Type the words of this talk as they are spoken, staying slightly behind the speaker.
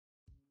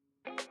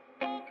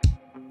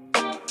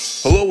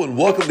Hello and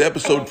welcome to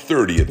episode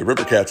 30 of the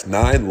Rivercats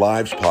 9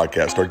 Lives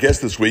podcast. Our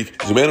guest this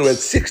week is a man who had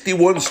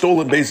 61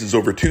 stolen bases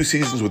over 2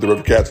 seasons with the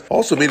Rivercats,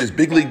 also made his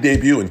big league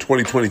debut in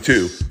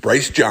 2022,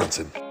 Bryce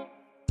Johnson.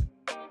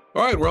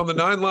 All right, we're on the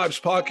 9 Lives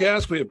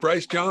podcast. We have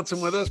Bryce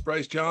Johnson with us.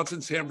 Bryce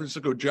Johnson, San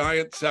Francisco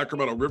Giant,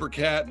 Sacramento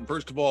Rivercat. And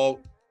first of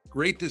all,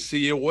 great to see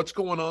you. What's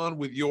going on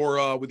with your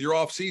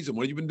off season?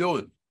 What have you been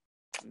doing?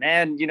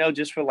 Man,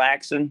 just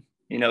relaxing,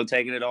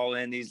 taking it all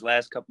in these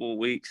last couple of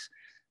weeks.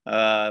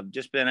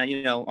 Just been,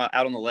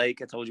 out on the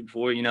lake. I told you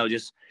before,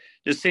 just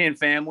seeing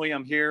family.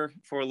 I'm here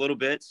for a little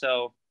bit.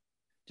 So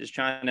just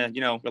trying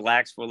to,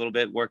 relax for a little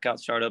bit. Workout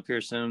start up here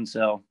soon.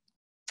 So,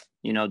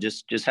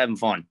 just having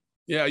fun.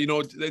 Yeah,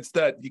 it's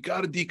that you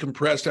got to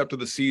decompress after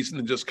the season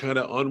and just kind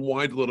of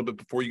unwind a little bit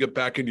before you get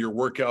back into your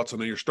workouts. I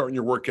know you're starting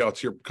your workouts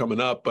here coming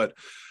up, but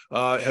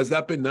has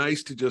that been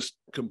nice to just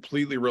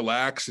completely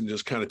relax and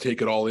just kind of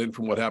take it all in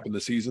from what happened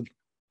this season?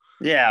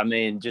 Yeah, I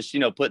mean, just,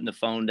 putting the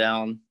phone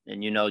down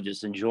and,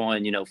 just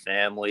enjoying,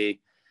 family,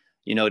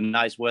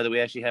 nice weather. We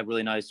actually have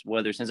really nice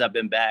weather since I've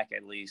been back,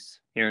 at least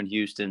here in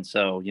Houston.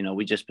 So,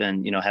 we just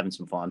been, having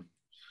some fun.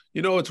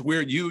 It's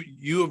weird.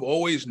 You have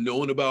always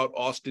known about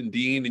Austin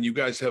Dean, and you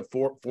guys have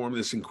formed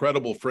this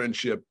incredible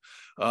friendship.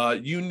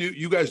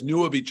 You guys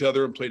knew of each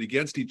other and played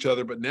against each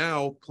other, but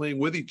now playing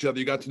with each other,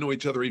 you got to know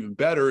each other even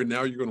better. And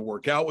now you're going to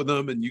work out with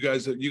them, and you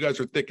guys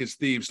are thick as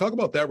thieves. Talk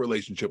about that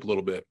relationship a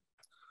little bit.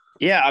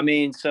 Yeah, I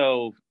mean,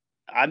 so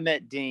I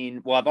met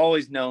Dean. Well, I've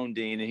always known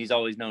Dean, and he's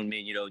always known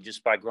me,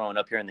 just by growing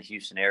up here in the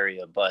Houston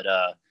area. But,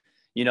 I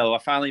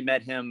finally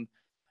met him.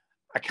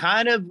 I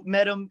kind of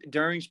met him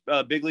during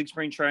big league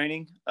spring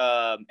training.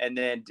 And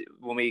then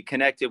when we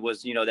connected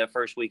was, that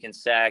first week in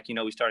SAC,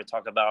 we started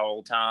talking about our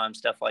old times,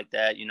 stuff like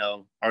that,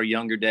 our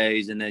younger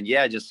days. And then,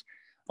 yeah, just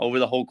over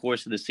the whole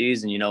course of the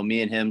season,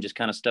 me and him just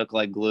kind of stuck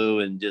like glue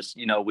and just,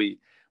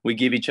 we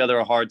give each other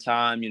a hard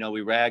time, we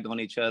rag on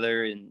each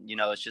other and,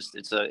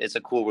 it's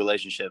a cool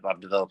relationship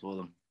I've developed with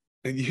him.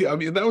 And I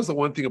mean, that was the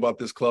one thing about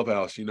this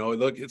clubhouse,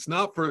 look, it's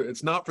not for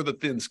the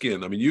thin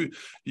skin. I mean,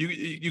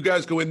 you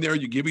guys go in there,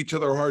 you give each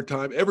other a hard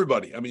time.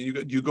 Everybody, I mean,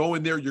 you go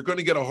in there, you're going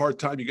to get a hard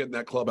time. You get in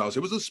that clubhouse.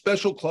 It was a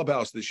special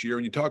clubhouse this year.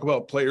 And you talk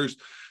about players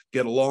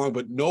get along,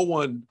 but no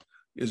one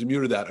is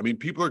immune to that. I mean,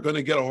 people are going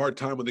to get a hard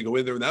time when they go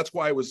in there. And that's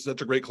why it was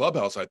such a great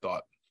clubhouse, I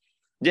thought.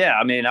 Yeah.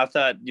 I mean, I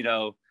thought,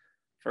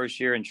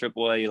 first year in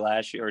AAA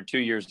last year or 2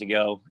 years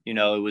ago, it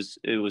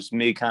was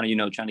me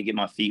kind of, trying to get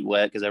my feet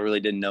wet because I really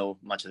didn't know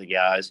much of the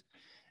guys.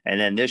 And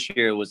then this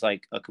year it was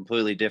like a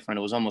completely different.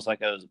 It was almost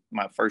like it was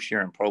my first year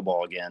in pro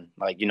ball again.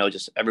 Like,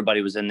 just everybody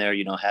was in there,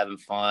 having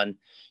fun.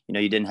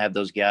 You didn't have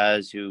those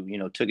guys who,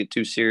 took it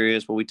too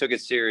serious. Well, we took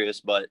it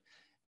serious, but,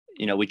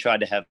 we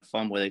tried to have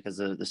fun with it because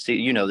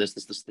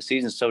the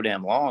season's so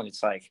damn long.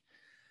 It's like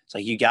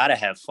you got to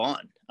have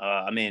fun.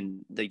 I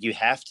mean, that you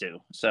have to.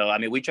 So, I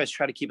mean, we just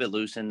try to keep it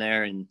loose in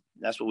there. And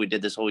that's what we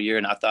did this whole year.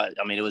 And I thought,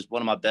 I mean, it was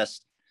one of my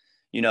best,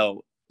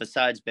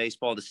 besides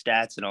baseball, the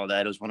stats and all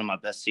that, it was one of my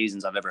best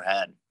seasons I've ever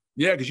had.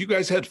 Yeah, because you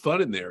guys had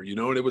fun in there,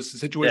 and it was a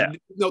situation.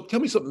 Yeah.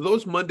 Tell me something.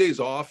 Those Mondays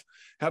off,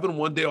 having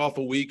one day off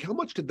a week, how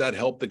much did that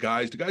help the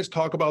guys? Do guys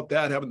talk about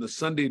that? Having the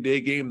Sunday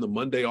day game, the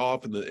Monday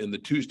off, and the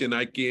Tuesday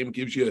night game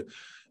gives you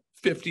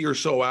 50 or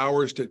so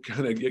hours to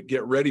kind of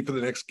get ready for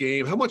the next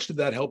game. How much did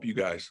that help you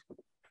guys?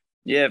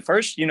 Yeah, at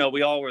first,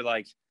 we all were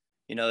like,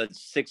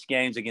 it's 6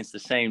 games against the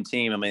same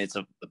team. I mean, it's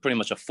pretty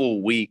much a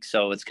full week.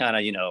 So it's kind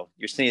of,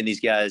 you're seeing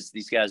these guys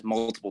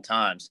multiple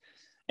times.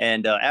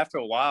 And after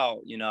a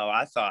while,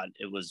 I thought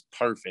it was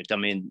perfect. I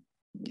mean,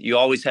 you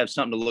always have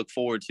something to look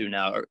forward to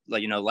now,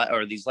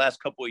 or these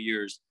last couple of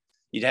years,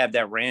 you'd have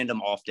that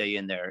random off day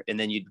in there. And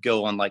then you'd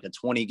go on like a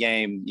 20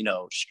 game,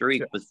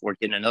 streak before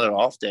getting another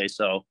off day.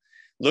 So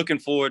looking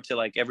forward to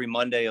like every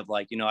Monday of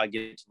like, I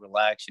get to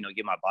relax,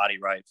 get my body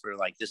right for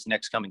like this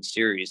next coming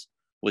series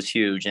was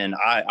huge. And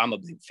I'm a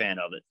big fan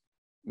of it.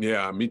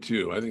 Yeah, me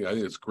too. I think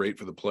it's great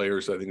for the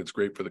players. I think it's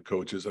great for the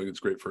coaches. I think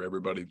it's great for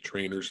everybody, the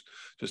trainers,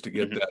 just to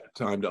get that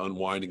time to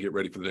unwind and get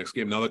ready for the next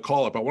game. Now, the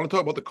call-up. I want to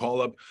talk about the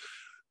call-up.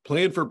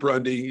 Playing for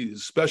Grundy,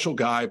 special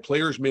guy,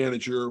 players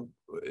manager.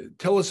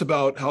 Tell us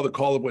about how the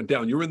call-up went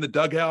down. You were in the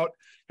dugout.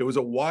 It was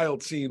a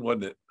wild scene,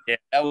 wasn't it? Yeah,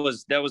 that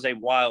was a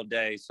wild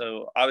day.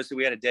 So obviously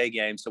we had a day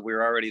game, so we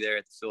were already there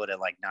at the field at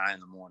like 9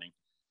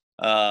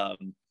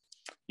 a.m.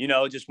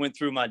 Just went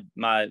through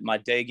my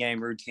day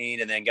game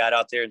routine and then got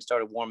out there and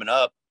started warming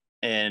up.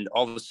 And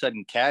all of a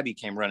sudden, Cabby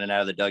came running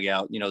out of the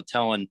dugout,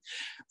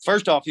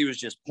 first off, he was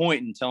just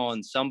pointing,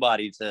 telling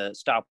somebody to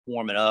stop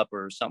warming up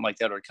or something like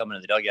that, or come into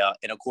the dugout.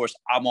 And of course,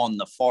 I'm on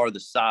the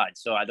farthest side,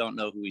 so I don't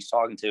know who he's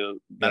talking to.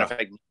 Matter of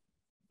fact,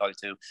 talking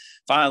to.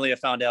 Finally, I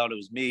found out it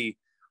was me.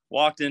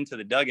 Walked into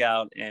the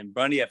dugout, and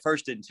Grundy at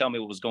first didn't tell me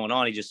what was going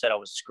on. He just said I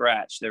was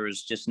scratched. There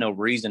was just no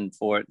reason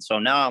for it. So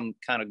now I'm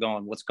kind of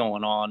going, what's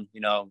going on?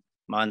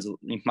 Mine's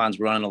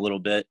running a little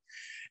bit.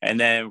 And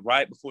then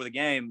right before the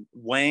game,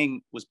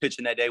 Wang was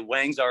pitching that day.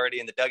 Wang's already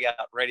in the dugout,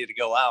 ready to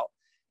go out.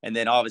 And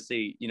then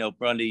obviously,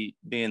 Grundy,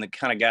 being the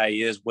kind of guy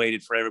he is,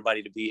 waited for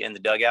everybody to be in the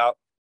dugout,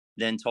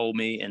 then told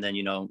me. And then,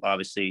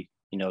 obviously,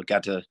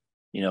 got to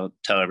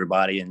tell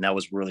everybody. And that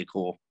was really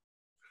cool.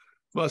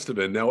 Must have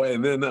been. Now,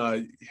 and then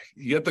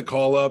you get the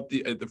call up,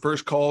 the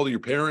first call to your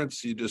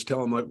parents, you just tell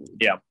them, like,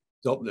 yeah.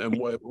 And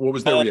what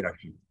was their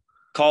reaction?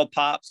 Called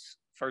Pops,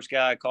 first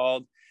guy I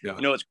called. Yeah.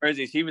 What's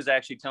crazy is he was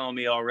actually telling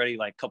me already,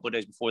 like, a couple of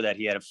days before that,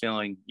 he had a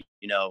feeling,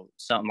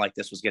 something like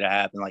this was going to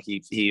happen. Like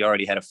he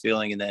already had a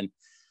feeling. And then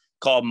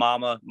called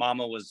Mama.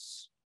 Mama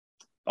was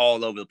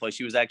all over the place.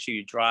 She was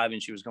actually driving.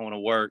 She was going to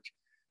work,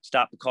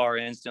 stopped the car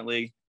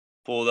instantly,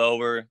 pulled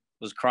over,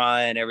 was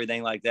crying,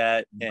 everything like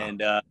that.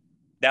 And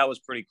that was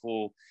pretty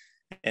cool.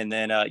 And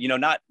then,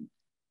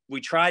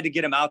 we tried to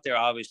get him out there,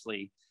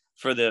 obviously,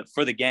 for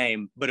the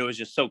game, but it was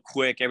just so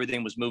quick.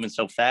 Everything was moving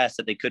so fast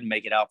that they couldn't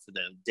make it out for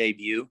the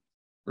debut.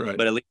 Right.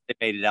 But at least they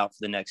made it out for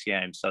the next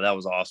game. So that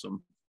was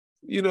awesome.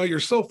 You're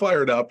so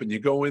fired up, and you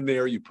go in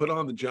there, you put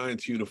on the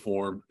Giants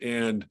uniform,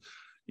 and,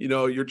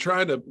 you're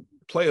trying to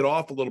play it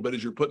off a little bit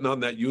as you're putting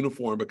on that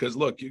uniform, because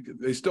look,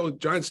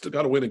 Giants still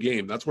got to win a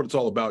game. That's what it's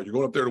all about. You're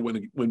going up there to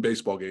win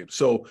baseball games.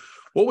 So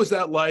what was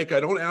that like? I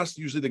don't ask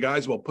usually the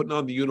guys about putting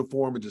on the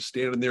uniform and just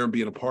standing there and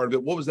being a part of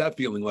it. What was that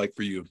feeling like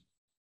for you?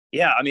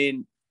 Yeah. I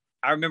mean,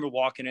 I remember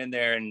walking in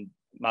there, and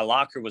my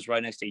locker was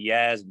right next to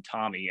Yaz and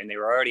Tommy, and they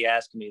were already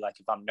asking me, like,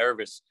 if I'm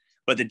nervous.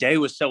 But the day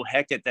was so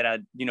hectic that I,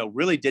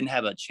 really didn't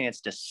have a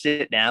chance to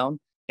sit down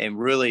and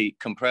really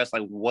compress,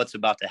 like, what's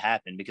about to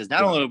happen. Because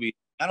not only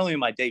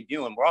am I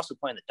debuting, we're also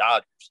playing the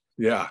Dodgers.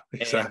 Yeah,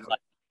 exactly.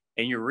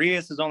 And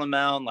Urias is on the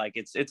mound. Like,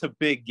 it's a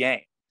big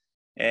game.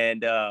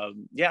 And I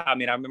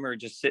remember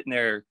just sitting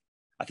there.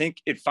 I think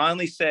it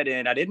finally set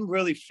in. I didn't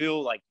really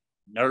feel like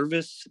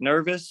nervous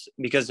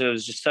because it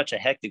was just such a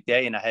hectic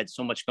day, and I had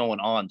so much going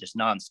on just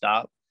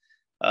nonstop.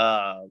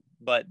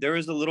 But there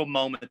was a little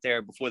moment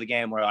there before the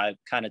game where I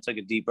kind of took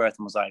a deep breath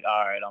and was like,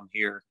 all right, I'm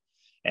here.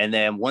 And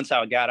then once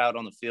I got out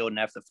on the field and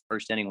after the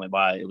first inning went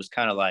by, it was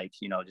kind of like,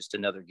 just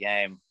another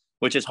game,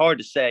 which is hard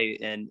to say.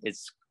 And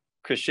it's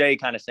cliche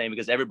kind of saying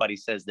because everybody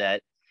says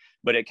that,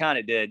 but it kind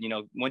of did,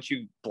 once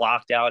you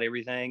blocked out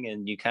everything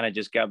and you kind of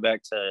just got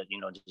back to,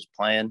 just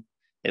playing,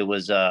 it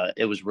was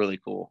really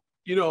cool.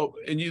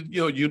 And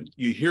you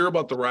hear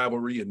about the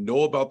rivalry, you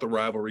know about the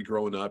rivalry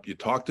growing up, you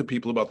talk to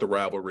people about the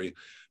rivalry,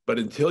 but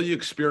until you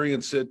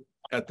experience it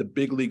at the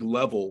big league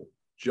level,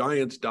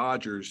 Giants,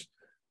 Dodgers,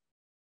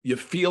 you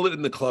feel it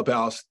in the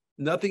clubhouse.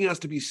 Nothing has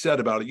to be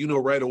said about it.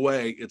 Right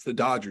away, it's the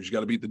Dodgers. You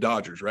got to beat the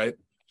Dodgers, right?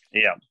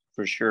 Yeah,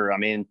 for sure. I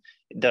mean,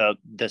 the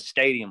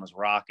stadium was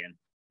rocking,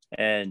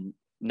 and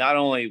not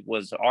only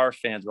was our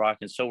fans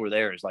rocking, so were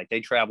theirs. Like, they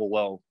travel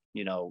well,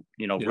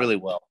 really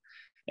well.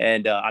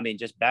 And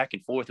just back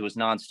and forth, it was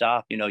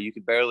nonstop. You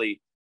could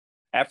barely,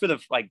 after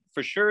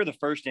for sure the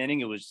first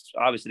inning, it was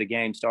obviously the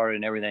game started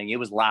and everything. It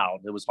was loud.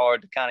 It was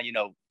hard to kind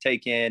of,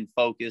 take in,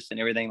 focus and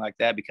everything like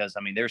that, because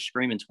they're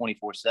screaming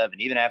 24/7.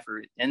 Even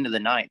after end of the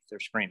ninth, they're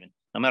screaming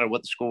no matter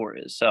what the score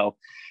is. So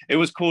it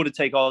was cool to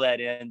take all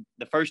that in.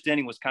 The first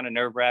inning was kind of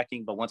nerve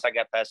wracking, but once I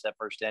got past that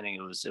first inning,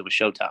 it was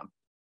showtime.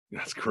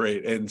 That's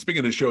great. And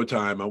speaking of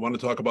showtime, I want to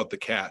talk about the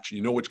catch.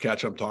 You know which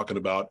catch I'm talking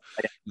about.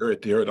 You're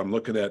at there. I'm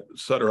looking at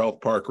Sutter Health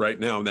Park right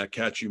now, and that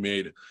catch you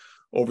made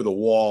over the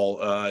wall.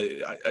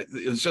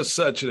 It was just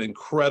such an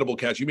incredible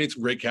catch. You made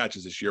some great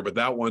catches this year, but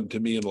that one, to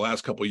me, in the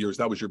last couple of years,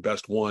 that was your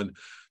best one.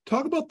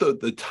 Talk about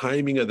the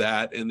timing of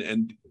that,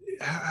 and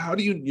how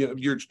do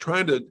you're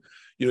trying to,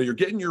 you're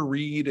getting your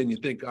read, and you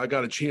think, I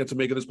got a chance of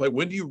making this play.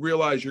 When do you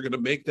realize you're going to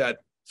make that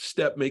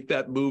step, make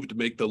that move to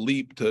make the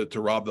leap to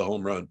rob the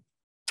home run?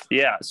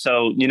 Yeah.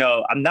 So,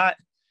 I'm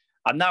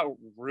not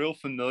real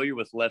familiar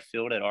with left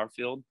field at our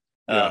field.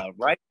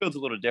 Right field's a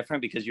little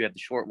different because you have the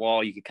short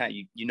wall. You can kind of,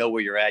 you know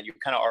where you're at. You're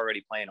kind of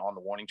already playing on the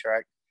warning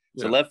track.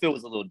 So left field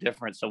was a little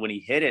different. So when he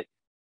hit it,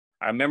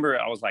 I remember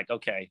I was like,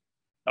 okay,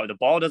 the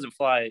ball doesn't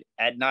fly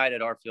at night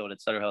at our field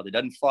at Sutter Health. It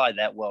doesn't fly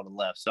that well to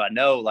left. So I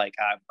know, like,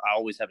 I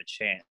always have a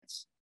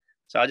chance.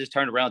 So I just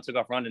turned around, took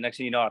off running. The next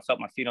thing you know, I felt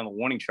my feet on the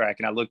warning track,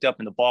 and I looked up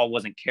and the ball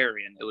wasn't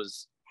carrying. It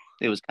was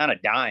kind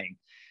of dying.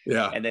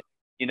 Yeah. And then,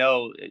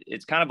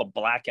 it's kind of a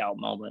blackout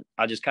moment.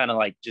 I just kind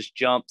of just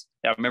jumped.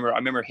 I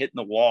remember hitting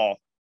the wall,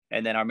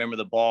 and then I remember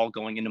the ball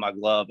going into my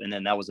glove, and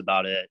then that was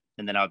about it.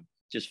 And then I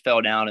just fell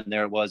down, and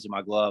there it was in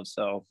my glove.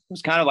 So it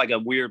was kind of like a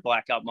weird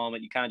blackout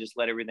moment. You kind of just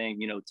let everything,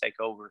 take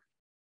over.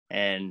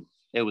 And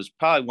it was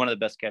probably one of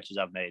the best catches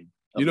I've made.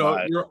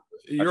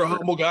 You're a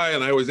humble guy,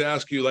 and I always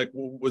ask you, like,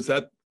 was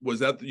that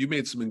you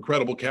made some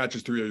incredible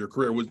catches through your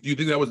career? Do you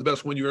think that was the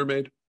best one you ever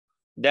made?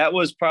 That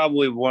was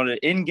probably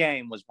in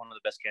game was one of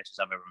the best catches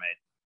I've ever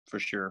made, for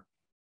sure.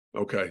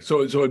 Okay.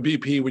 So at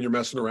BP, when you're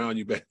messing around,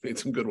 you made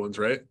some good ones,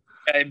 right?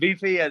 At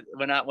BP,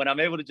 when I'm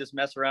able to just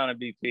mess around at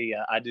BP,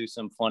 I do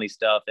some funny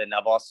stuff. And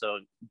I've also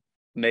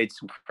made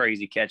some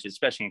crazy catches,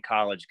 especially in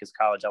college, because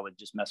college I would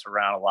just mess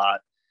around a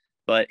lot.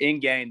 But in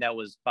game, that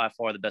was by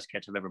far the best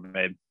catch I've ever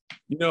made.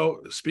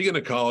 Speaking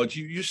of college,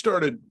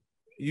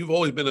 you've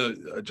always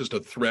been just a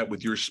threat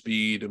with your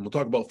speed, and we'll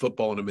talk about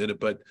football in a minute,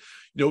 but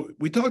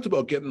we talked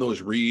about getting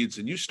those reads,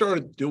 and you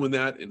started doing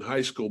that in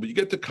high school, but you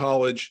get to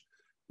college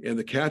and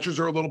the catchers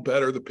are a little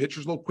better, the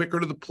pitcher's a little quicker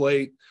to the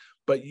plate,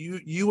 but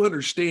you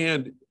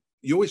understand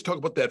you always talk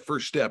about that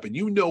first step, and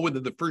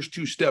within the first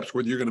two steps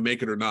whether you're going to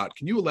make it or not.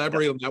 Can you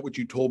elaborate on that? What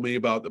you told me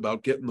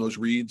about getting those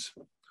reads?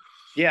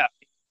 Yeah.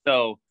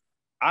 So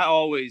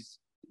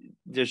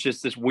there's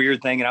just this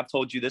weird thing, and I've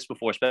told you this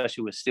before,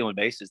 especially with stealing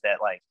bases, that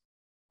like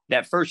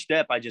that first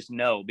step I just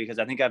know, because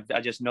I think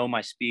I just know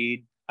my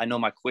speed. I know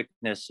my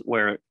quickness,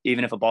 where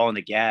even if a ball in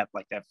the gap,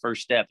 like that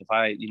first step, if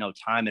I,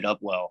 time it up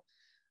well,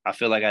 I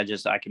feel like I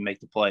can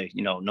make the play,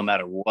 no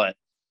matter what.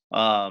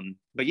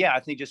 But yeah, I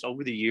think just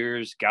over the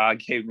years, God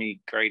gave me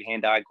great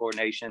hand-eye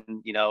coordination,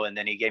 and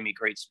then he gave me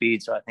great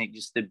speed. So I think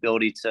just the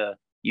ability to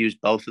use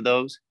both of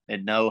those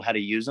and know how to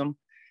use them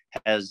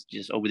has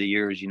just over the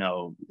years,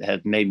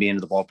 have made me into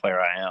the ball player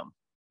I am.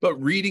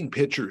 But reading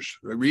pitchers,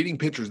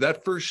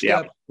 that first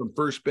step from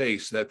first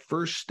base, that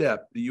first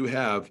step that you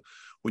have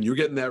when you're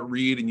getting that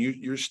read and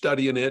you're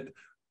studying it,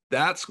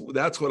 that's what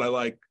I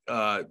like.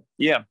 A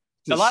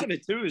lot of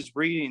it too is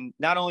reading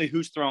not only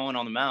who's throwing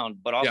on the mound,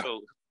 but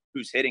also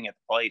who's hitting at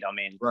the plate. I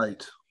mean,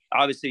 right.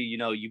 Obviously,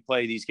 you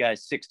play these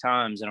guys 6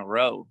 times in a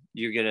row,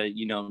 you're going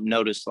to,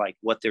 notice like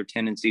what their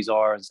tendencies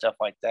are and stuff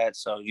like that.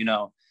 So,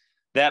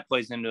 that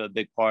plays into a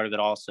big part of it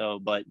also.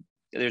 But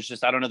there's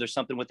just, I don't know, there's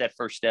something with that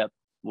first step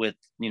with,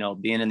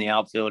 being in the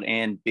outfield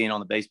and being on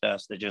the base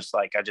pass that just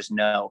like, I just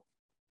know.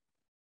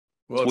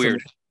 Well, it's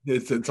weird.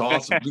 It's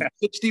awesome.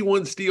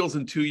 61 steals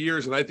in 2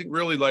 years. And I think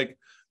really like,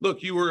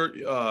 look, you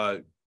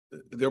were,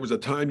 there was a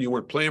time you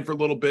weren't playing for a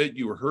little bit,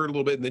 you were hurt a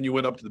little bit, and then you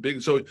went up to the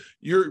big. So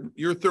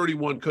your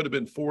 31 could have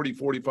been 40,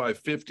 45,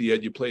 50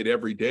 had you played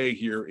every day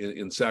here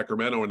in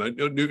Sacramento. And I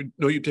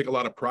know you take a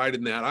lot of pride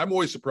in that. I'm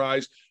always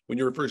surprised when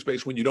you're at first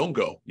base when you don't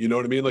go. You know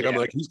what I mean? Like, I'm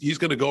like, he's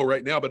going to go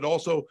right now, but it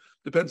also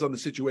depends on the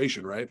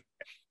situation, right?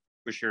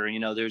 For sure.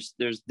 There's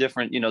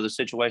different, the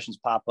situations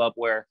pop up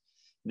where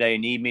they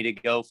need me to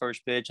go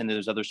first pitch, and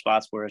there's other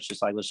spots where it's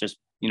just like, let's just,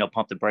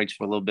 pump the brakes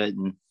for a little bit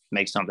and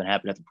make something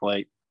happen at the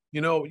plate.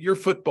 Your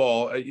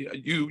football,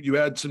 you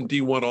had some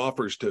D1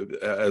 offers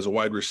as a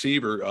wide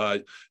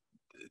receiver.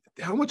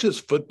 How much has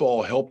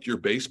football helped your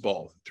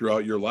baseball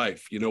throughout your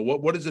life?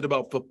 What is it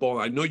about football?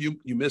 I know you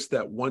missed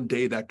that one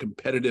day, that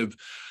competitive,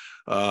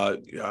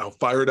 how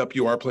fired up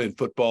you are playing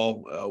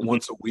football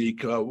once a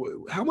week.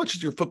 How much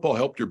has your football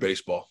helped your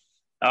baseball?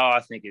 Oh,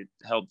 I think it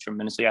helped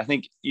tremendously. I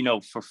think,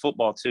 for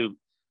football too,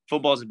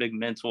 football is a big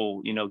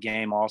mental,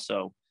 game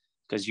also,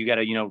 because you got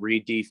to,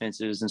 read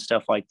defenses and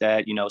stuff like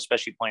that,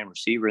 especially playing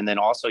receiver. And then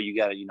also you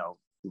got to,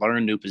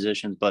 learn new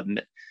positions. But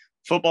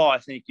football, I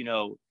think,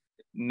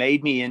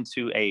 made me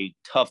into a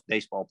tough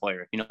baseball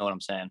player. You know what I'm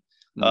saying?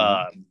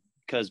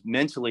 Because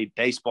mentally,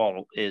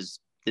 baseball is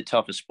the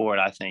toughest sport,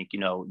 I think,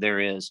 there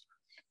is.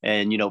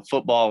 And,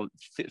 football,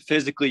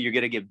 physically, you're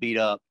going to get beat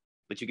up,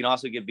 but you can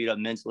also get beat up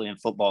mentally in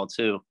football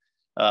too.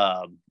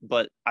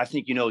 But I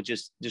think,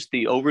 just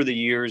the over the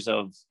years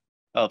of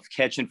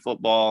catching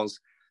footballs,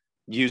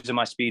 using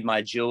my speed, my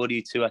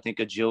agility too. I think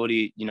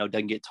agility,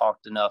 doesn't get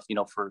talked enough,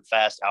 for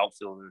fast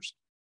outfielders,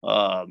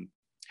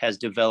 has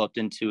developed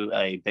into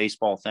a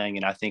baseball thing.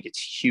 And I think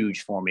it's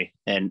huge for me.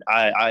 And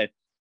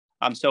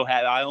I'm so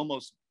happy. I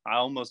almost,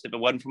 if it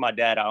wasn't for my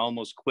dad, I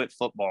almost quit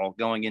football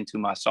going into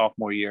my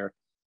sophomore year.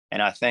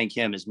 And I thank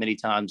him as many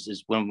times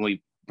as when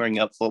we bring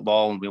up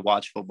football and we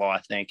watch football,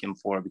 I thank him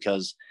for it,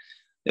 because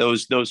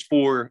those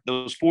 4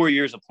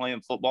 years of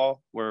playing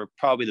football were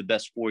probably the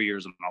best 4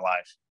 years of my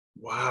life.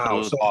 Wow. It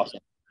was awesome.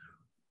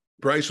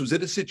 Bryce, was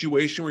it a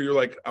situation where you're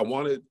like, I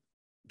want to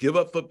give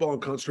up football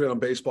and concentrate on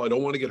baseball? I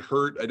don't want to get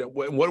hurt.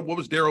 What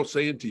was Darryl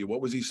saying to you?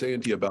 What was he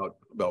saying to you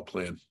about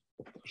playing?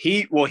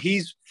 He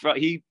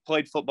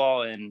played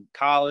football in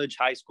college,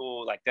 high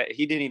school, like that.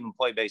 He didn't even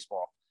play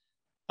baseball.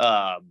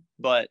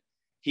 But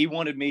he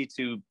wanted me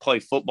to play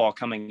football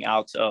coming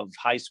out of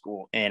high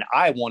school. And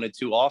I wanted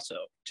to also,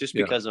 just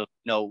because of,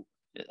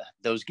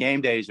 those game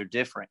days are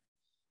different.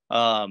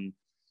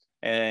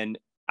 And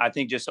I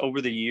think just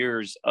over the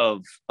years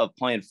of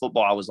playing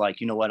football, I was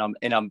like, you know what,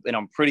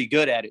 I'm pretty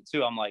good at it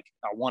too. I'm like,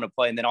 I want to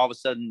play. And then all of a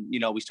sudden,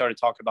 we started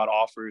talking about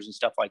offers and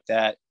stuff like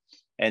that.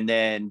 And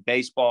then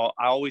baseball,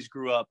 I always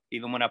grew up,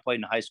 even when I played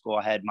in high school,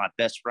 I had my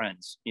best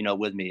friends,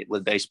 with me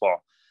with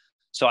baseball.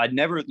 So I'd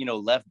never,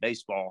 left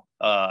baseball.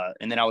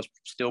 And then I was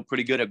still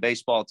pretty good at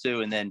baseball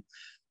too. And then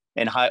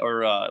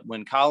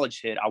when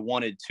college hit, I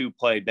wanted to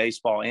play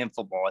baseball and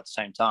football at the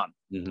same time.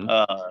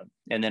 Mm-hmm.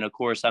 And then of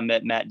course I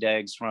met Matt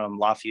Deggs from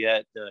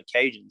Lafayette, the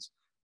Cajuns.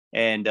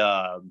 And,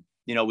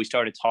 we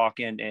started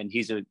talking, and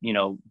he's a,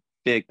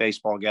 big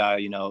baseball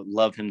guy,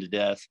 love him to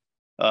death.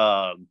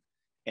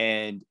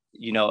 And,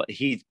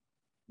 he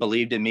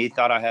believed in me,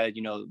 thought I had,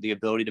 the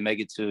ability to make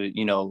it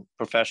to,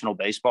 professional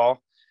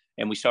baseball.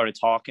 And we started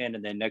talking,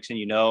 and then next thing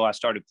you know, I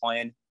started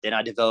playing. Then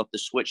I developed the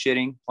switch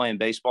hitting, playing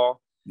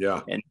baseball.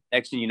 Yeah. And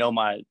next thing you know,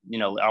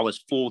 I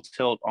was full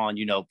tilt on,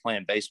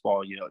 playing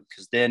baseball,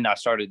 because then I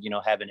started,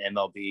 having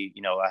MLB,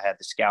 I had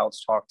the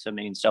scouts talk to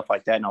me and stuff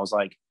like that. And I was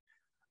like,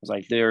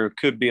 there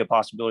could be a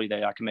possibility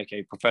that I can make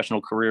a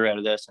professional career out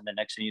of this. And then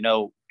next thing you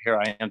know, here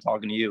I am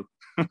talking to you.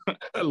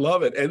 I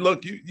love it. And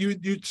look,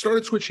 you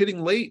started switch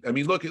hitting late. I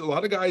mean, look, a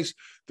lot of guys,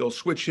 they'll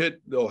switch hit,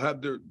 they'll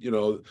have their,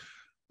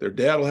 Their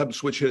dad will have them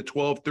switch hit at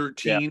 12, Yeah.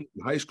 13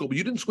 in high school, but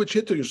you didn't switch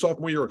hit till your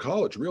sophomore year of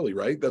college, really,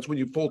 right? That's when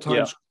you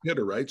full-time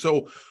hitter, right?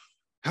 So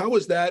how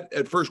was that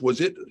at first? Was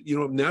it,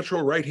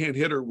 natural right-hand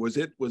hitter? Was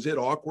it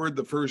awkward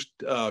the first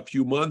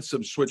few months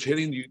of switch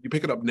hitting? You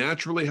pick it up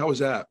naturally? How was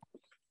that?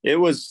 It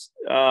was,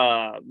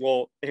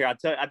 well, here,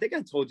 I think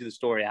I told you the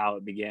story how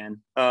it began.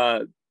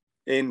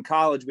 In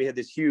college, we had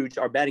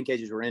our batting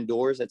cages were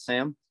indoors at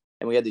Sam,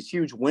 and we had this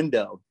huge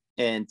window.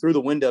 And through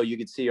the window, you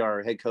could see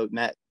our head coach,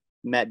 Matt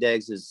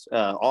Deggs'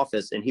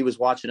 office, and he was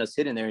watching us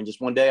hit in there. And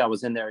just one day I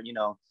was in there,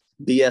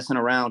 BSing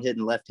around,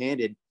 hitting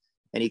left-handed.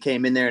 And he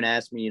came in there and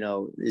asked me,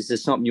 is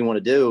this something you want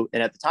to do?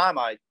 And at the time,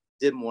 I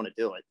didn't want to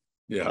do it.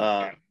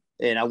 Yeah.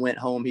 And I went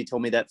home. He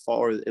told me that fall,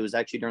 or it was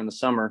actually during the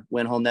summer,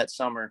 went home that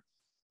summer,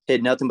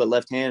 hit nothing but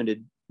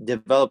left-handed,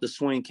 developed a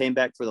swing, came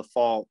back for the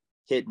fall,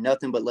 hit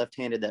nothing but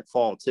left-handed that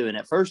fall too. And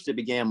at first it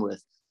began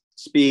with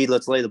speed,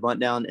 let's lay the bunt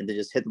down, and then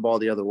just hit the ball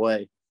the other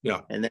way.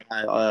 Yeah. And then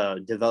I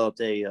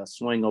developed a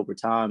swing over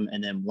time.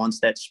 And then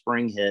once that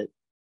spring hit,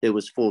 it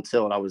was full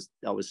tilt. I was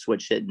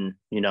switch hitting,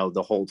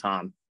 the whole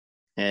time.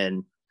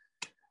 And,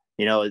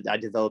 I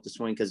developed a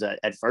swing because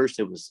at first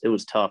it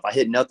was tough. I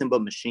hit nothing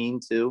but machine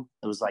too.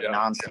 It was like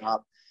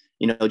nonstop,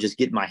 just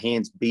getting my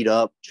hands beat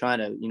up, trying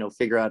to,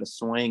 figure out a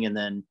swing. And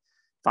then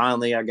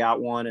finally I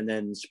got one, and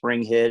then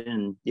spring hit.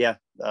 And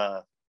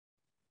I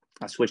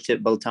switched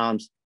hit both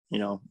times,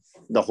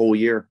 the whole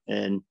year.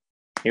 And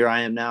here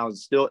I am now,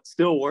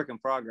 still work in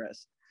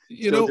progress.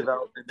 Still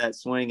developing that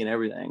swing and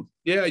everything.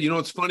 Yeah,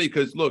 it's funny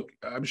because look,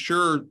 I'm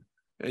sure,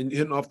 and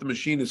hitting off the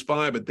machine is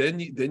fine, but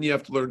then you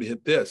have to learn to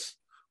hit this.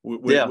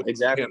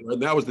 Exactly.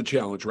 And that was the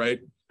challenge, right?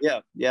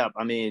 Yeah.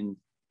 I mean,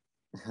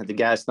 the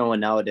guys throwing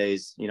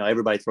nowadays,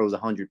 everybody throws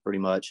 100 pretty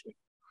much.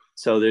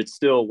 So there's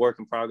still work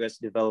in progress,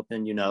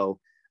 developing,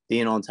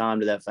 being on time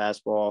to that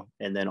fastball,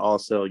 and then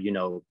also,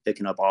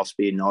 picking up off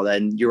speed and all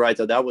that. And you're right,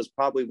 though, that was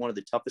probably one of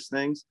the toughest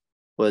things,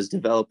 was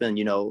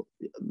developing,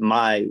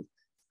 my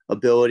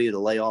ability to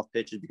lay off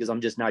pitches, because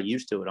I'm just not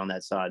used to it on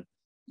that side.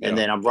 Yeah. And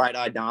then I'm right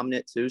eye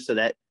dominant too. So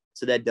that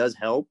does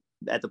help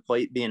at the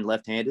plate, being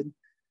left-handed.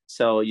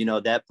 So,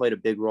 that played a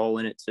big role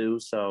in it too.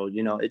 So,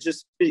 it's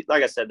just,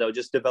 like I said, though,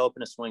 just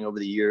developing a swing over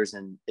the years,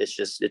 and it's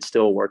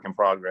still a work in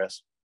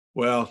progress.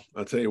 Well,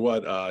 I'll tell you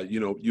what,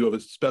 you have a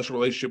special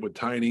relationship with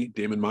Tiny,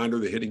 Damon Minder,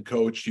 the hitting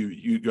coach.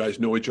 You guys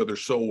know each other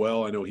so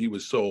well. I know he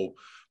was so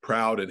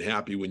proud and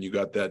happy when you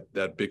got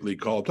that big league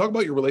call. Talk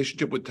about your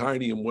relationship with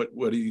Tiny and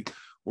what he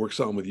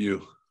works on with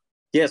you.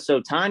 Yeah, so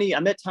I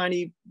met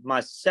Tiny my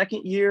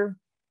second year,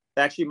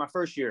 actually my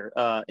first year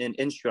in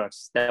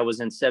Instructs. That was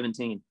in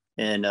 2017.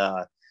 And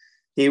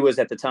he was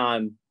at that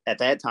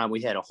time,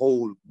 we had a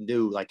whole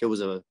new, like, it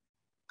was a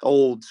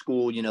old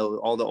school,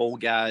 all the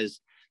old guys,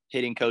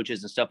 hitting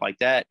coaches and stuff like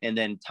that. And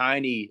then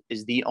Tiny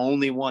is the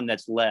only one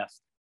that's left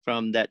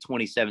from that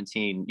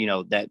 2017,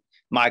 that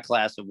my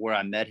class of where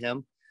I met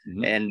him.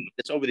 Mm-hmm. And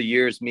it's over the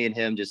years, me and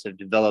him just have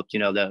developed,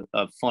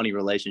 a funny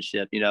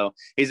relationship.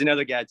 He's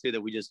another guy too that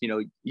we just,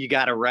 you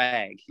got to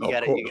rag, you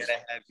got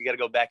to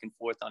go back and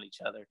forth on each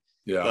other.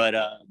 Yeah.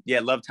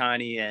 But love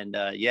Tiny, and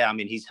I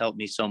mean, he's helped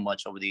me so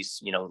much over these,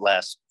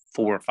 last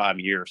 4 or 5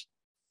 years.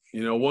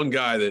 One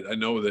guy that I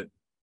know that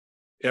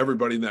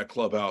everybody in that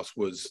clubhouse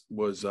was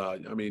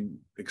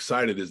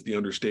excited is the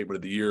understatement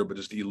of the year, but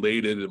just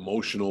elated,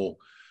 emotional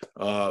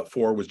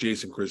for was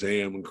Jason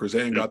Krizan. When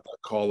Krizan got that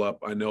call up,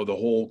 I know the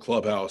whole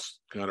clubhouse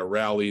kind of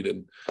rallied,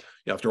 and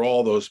after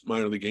all those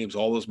minor league games,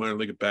 all those minor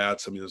league at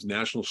bats, I mean, there's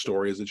national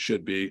story as it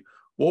should be.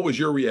 What was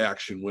your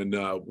reaction when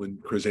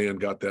Krizan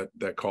got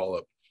that call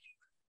up?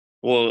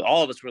 Well,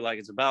 all of us were like,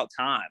 it's about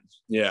time.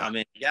 Yeah. I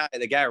mean,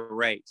 the guy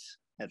rates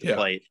at the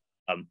plate.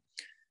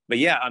 But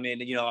yeah, I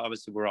mean,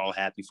 obviously we're all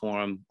happy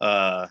for him.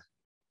 I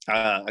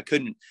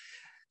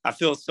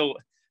feel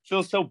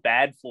so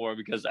bad for him,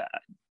 because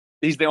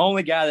he's the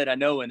only guy that I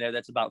know in there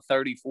that's about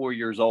 34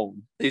 years old.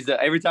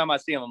 Every time I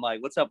see him, I'm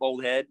like, what's up,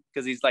 old head?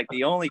 Because he's like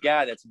the only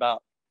guy that's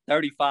about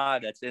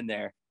 35 that's in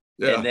there.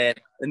 Yeah.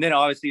 And then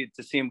obviously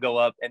to see him go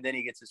up, and then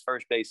he gets his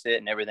first base hit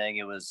and everything.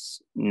 It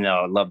was,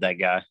 I love that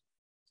guy.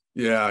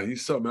 Yeah,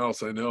 he's something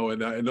else, I know.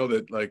 And I know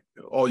that, like,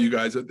 all you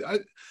guys,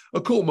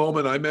 a cool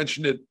moment. I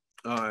mentioned it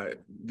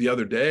the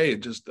other day,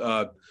 and just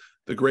the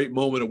great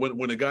moment of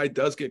when a guy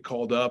does get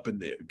called up, and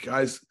the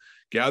guys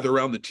gather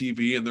around the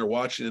TV and they're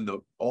watching, and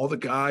all the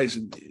guys,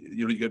 and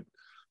you get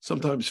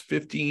sometimes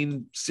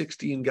 15,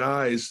 16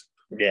 guys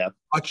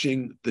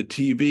watching the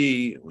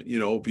TV.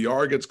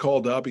 VR gets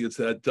called up, he gets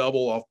that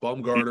double off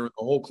Bumgarner, the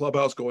whole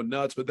clubhouse going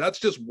nuts. But that's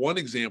just one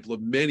example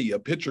of many. A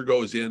pitcher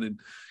goes in and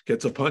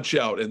gets a punch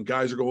out, and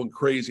guys are going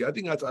crazy. I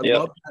think I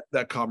love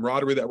that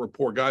camaraderie, that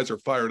rapport. Guys are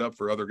fired up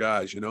for other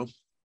guys.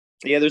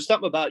 Yeah, there's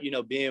something about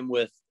being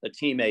with a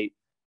teammate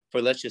for,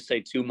 let's just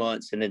say, 2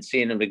 months, and then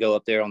seeing them to go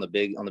up there on the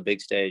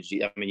big stage.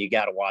 I mean, you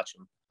got to watch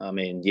them. I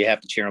mean, you have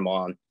to cheer them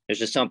on. There's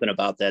just something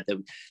about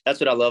that's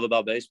what I love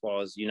about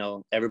baseball is,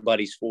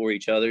 everybody's for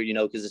each other,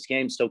 because this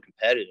game's so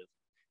competitive,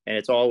 and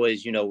it's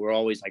always, we're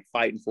always like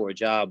fighting for a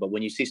job. But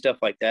when you see stuff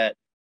like that,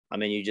 I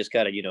mean, you just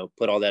got to,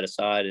 put all that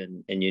aside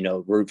and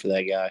root for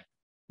that guy.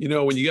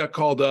 when you got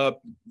called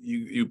up,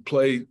 you're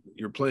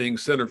playing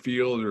center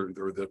field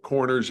or the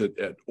corners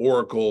at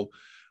Oracle.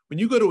 When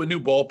you go to a new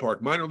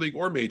ballpark, minor league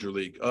or major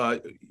league,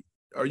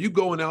 are you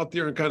going out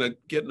there and kind of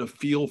getting a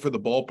feel for the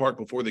ballpark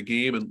before the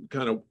game and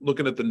kind of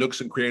looking at the nooks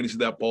and crannies of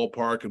that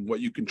ballpark and what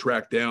you can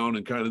track down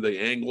and kind of the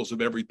angles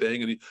of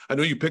everything? And I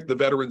know you picked the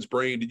veteran's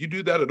brain. Did you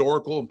do that at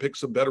Oracle and pick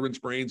some veterans'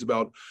 brains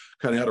about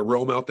kind of how to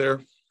roam out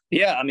there?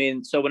 Yeah, I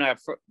mean, so when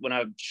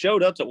I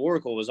showed up to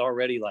Oracle, it was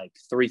already like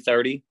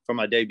 3:30 for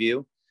my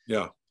debut.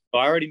 Yeah. So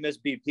I already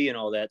missed BP and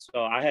all that.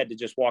 So I had to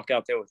just walk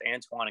out there with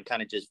Antoine and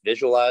kind of just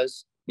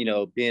visualize,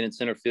 being in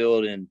center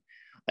field. And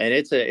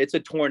it's a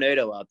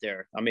tornado out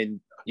there. I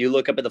mean, you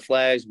look up at the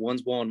flags,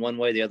 one's blowing one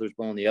way, the other's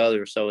blowing the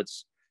other. So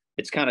it's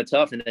kind of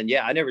tough. And then,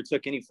 yeah, I never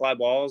took any fly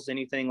balls,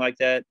 anything like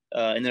that.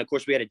 And then, of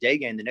course, we had a day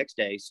game the next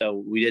day.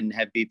 So we didn't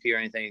have BP or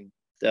anything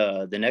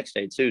the next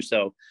day, too.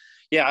 So,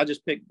 yeah, I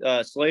just picked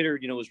Slater,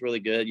 was really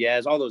good. Yeah,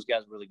 all those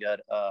guys were really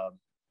good.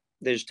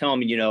 They just tell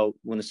me,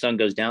 when the sun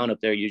goes down up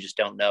there, you just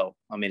don't know.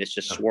 I mean, it's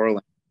just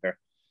swirling there.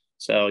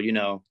 So,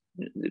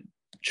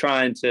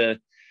 trying to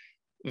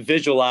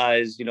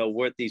visualize,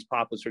 what these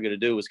pop-ups are going to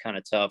do was kind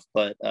of tough,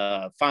 but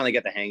finally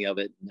got the hang of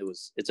it. And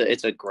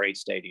it's a great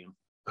stadium.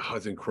 Oh,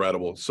 it's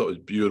incredible. So it's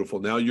beautiful.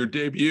 Now your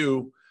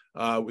debut,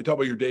 we talk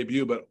about your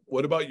debut, but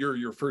what about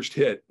your first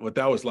hit? What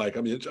that was like?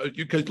 I mean,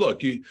 because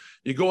look, you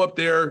go up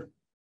there,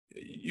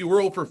 you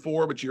were 0 for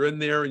 4, but you're in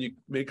there and you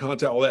make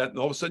contact, all that, and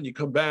all of a sudden you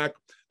come back,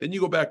 then you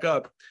go back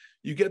up,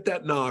 you get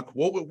that knock.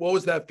 What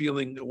was that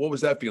feeling? What was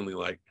that feeling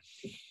like?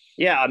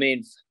 Yeah, I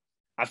mean,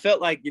 I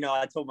felt like,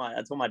 I told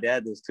my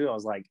dad this too. I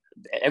was like,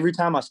 every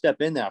time I step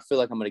in there, I feel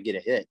like I'm going to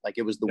get a hit. Like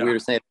it was the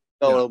weirdest thing.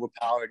 I felt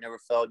overpowered, never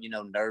felt,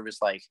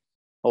 nervous. Like,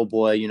 oh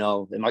boy,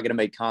 am I going to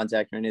make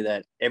contact or any of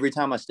that? Every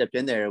time I stepped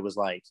in there, it was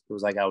like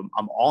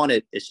I'm on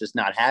it. It's just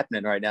not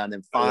happening right now. And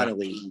then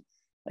finally,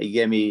 he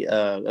gave me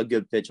a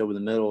good pitch over the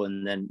middle,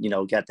 and then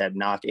got that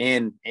knock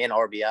and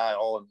RBI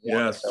all in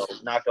one. Yes. So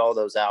knocked all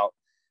those out.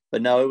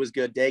 But no, it was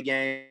good. Day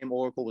game.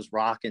 Oracle was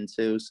rocking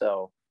too.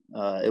 So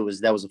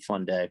that was a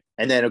fun day.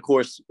 And then of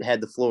course had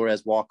the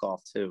Flores walk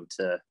off too.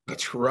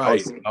 That's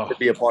right. To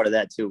be a part of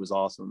that too was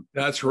awesome.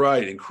 That's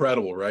right.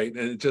 Incredible, right?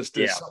 And it just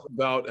is something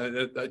about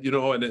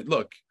and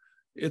look,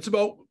 it's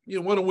about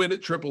want to win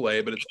at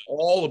AAA, but it's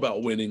all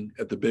about winning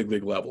at the big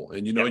league level.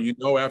 And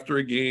after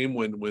a game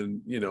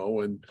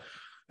when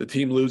the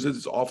team loses,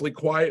 it's awfully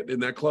quiet in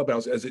that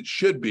clubhouse, as it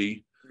should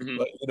be. Mm-hmm.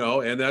 But,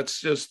 and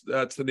that's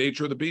the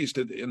nature of the beast.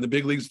 In the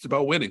big leagues, it's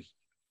about winning.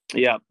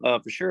 Yeah,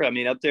 for sure. I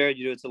mean, up there,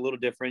 it's a little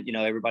different.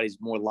 Everybody's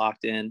more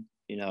locked in.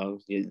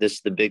 This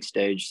is the big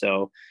stage.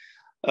 So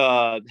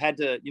had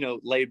to,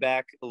 lay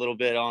back a little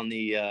bit on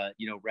the,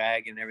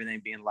 rag and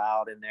everything being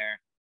loud in there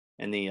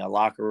in the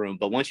locker room.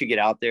 But once you get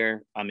out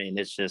there, I mean,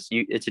 it's just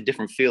it's a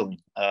different feeling.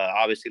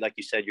 Obviously, like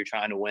you said, you're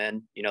trying to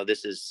win.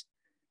 This is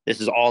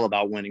all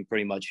about winning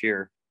pretty much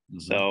here. Mm-hmm.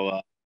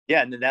 So,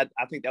 and then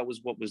I think that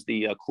was what was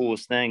the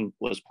coolest thing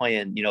was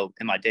playing,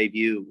 in my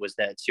debut was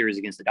that series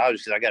against the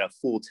Dodgers, because I got a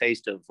full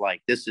taste of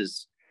like, this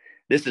is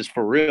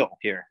for real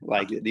here.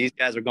 Like these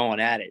guys are going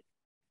at it.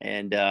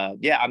 And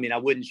I mean, I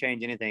wouldn't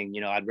change anything.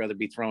 I'd rather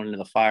be thrown into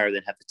the fire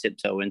than have to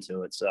tiptoe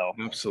into it. So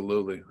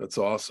absolutely. That's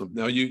awesome.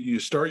 Now you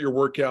start your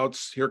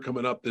workouts here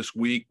coming up this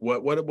week.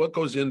 What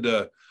goes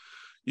into,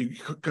 you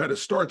kind of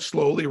start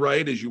slowly,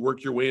 right? As you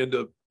work your way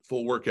into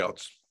full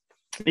workouts.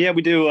 Yeah,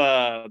 we do.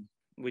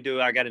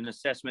 I got an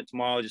assessment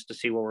tomorrow just to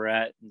see where we're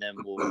at, and then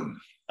we'll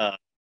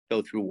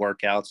go through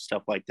workouts,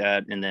 stuff like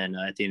that. And then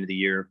at the end of the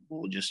year,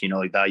 we'll just,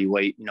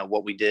 evaluate,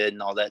 what we did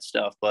and all that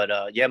stuff. But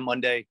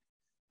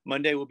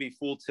Monday will be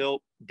full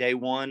tilt, day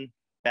one,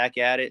 back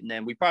at it. And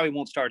then we probably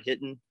won't start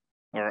hitting,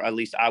 or at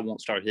least I won't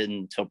start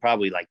hitting until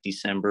probably like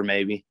December,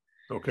 maybe.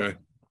 Okay.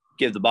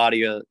 Give the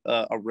body a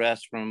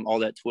rest from all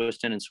that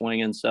twisting and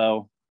swinging.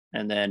 So,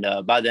 and then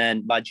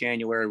by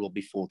January, we'll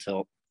be full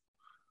tilt.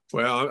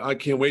 Well, I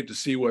can't wait to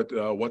see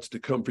what's to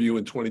come for you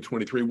in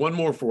 2023. One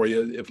more for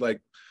you. If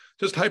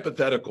just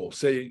hypothetical,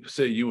 say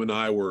you and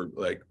I were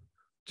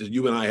just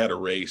you and I had a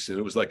race, and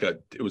it was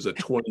a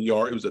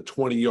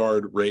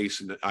 20-yard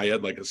race, and I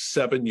had like a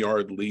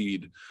 7-yard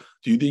lead.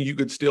 Do you think you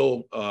could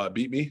still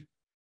beat me?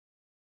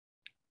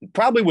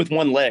 Probably with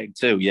one leg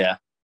too. Yeah.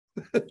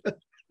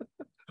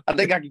 I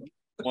think I can get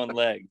one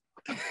leg.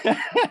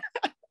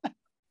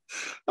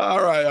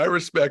 All right. I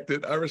respect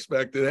it.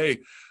 Hey,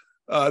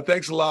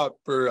 thanks a lot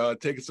for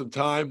taking some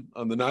time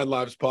on the Nine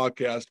Lives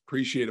podcast.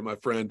 Appreciate it, my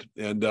friend.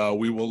 And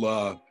we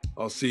will,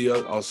 I'll see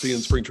you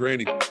in spring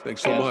training.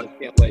 Thanks so much.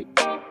 Can't wait.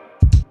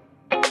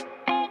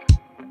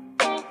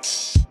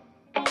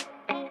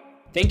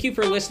 Thank you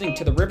for listening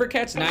to the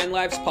Rivercats 9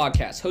 Lives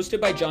podcast, hosted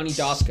by Johnny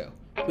Dosco.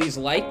 Please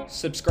like,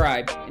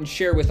 subscribe, and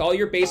share with all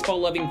your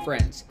baseball-loving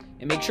friends.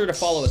 And make sure to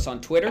follow us on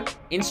Twitter,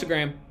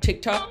 Instagram,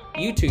 TikTok,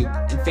 YouTube,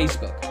 and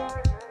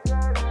Facebook.